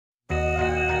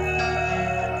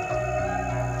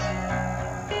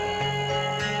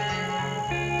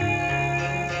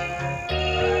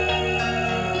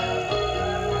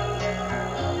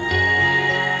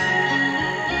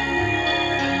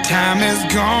Time has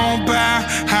gone by,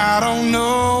 I don't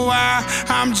know why.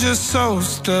 I'm just so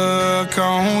stuck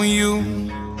on you.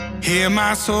 Hear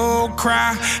my soul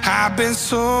cry, I've been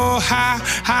so high,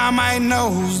 I might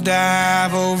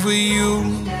nosedive over you.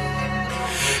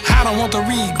 I don't want the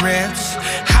regrets,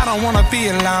 I don't wanna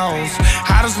feel lost.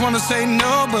 I just wanna say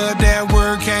no, but that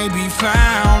word can't be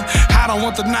found. I don't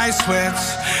want the night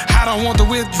sweats, I don't want the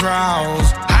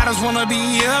withdrawals. I just wanna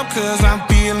be up cause I'm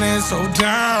feeling so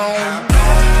down.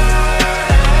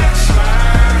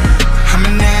 I'm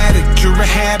an addict, you're a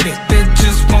habit that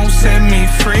just won't set me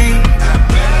free.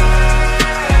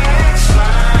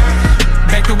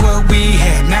 Back to what we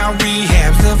had, now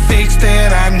rehab's the fix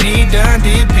that I need. Done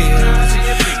did pills,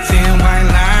 thin white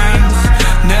lines,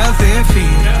 nothing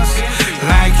feels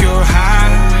like you're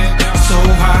high, so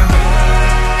high.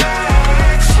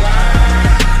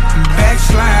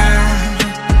 Backslide,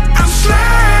 I'm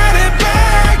sliding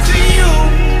back to you.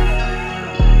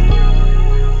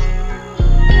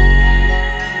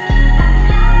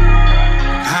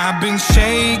 I've been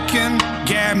shaking,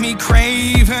 got me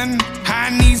craving. I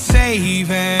need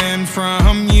saving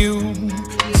from you.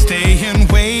 Staying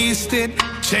wasted,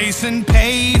 chasing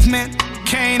pavement,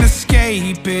 can't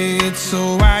escape it,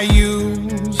 so I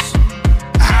use.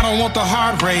 I don't want the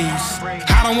heart race,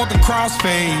 I don't want the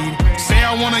crossfade. Say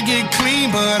I wanna get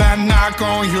clean, but I knock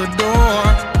on your door.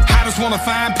 I just wanna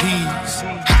find peace,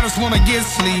 I just wanna get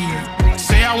sleep.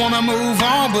 Say I wanna move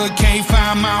on, but can't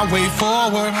find my way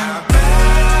forward.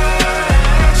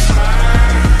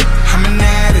 I'm an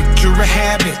addict, you're a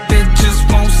habit that just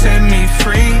won't set me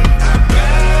free.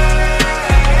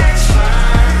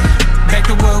 Back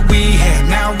to what we had,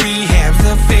 now rehab's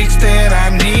the fix that I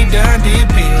need. Done did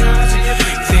pills,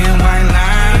 thin white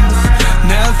lines,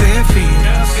 nothing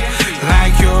feels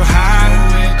like you're high,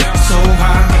 so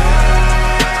high.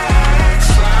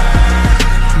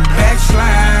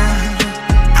 Backslide,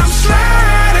 I'm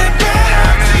sliding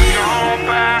back to you.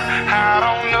 I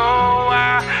don't know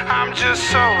why, I'm just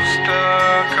so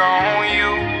stuck on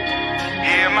you.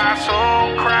 Hear my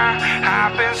soul cry,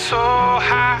 I've been so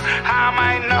high, I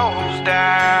might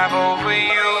nosedive over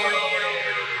you.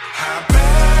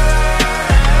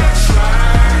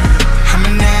 I'm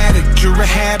an addict, you're a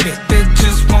habit that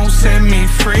just won't set me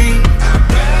free.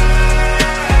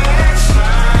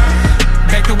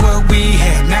 Back to what we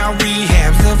had, now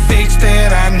rehab's the fix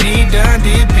that I need.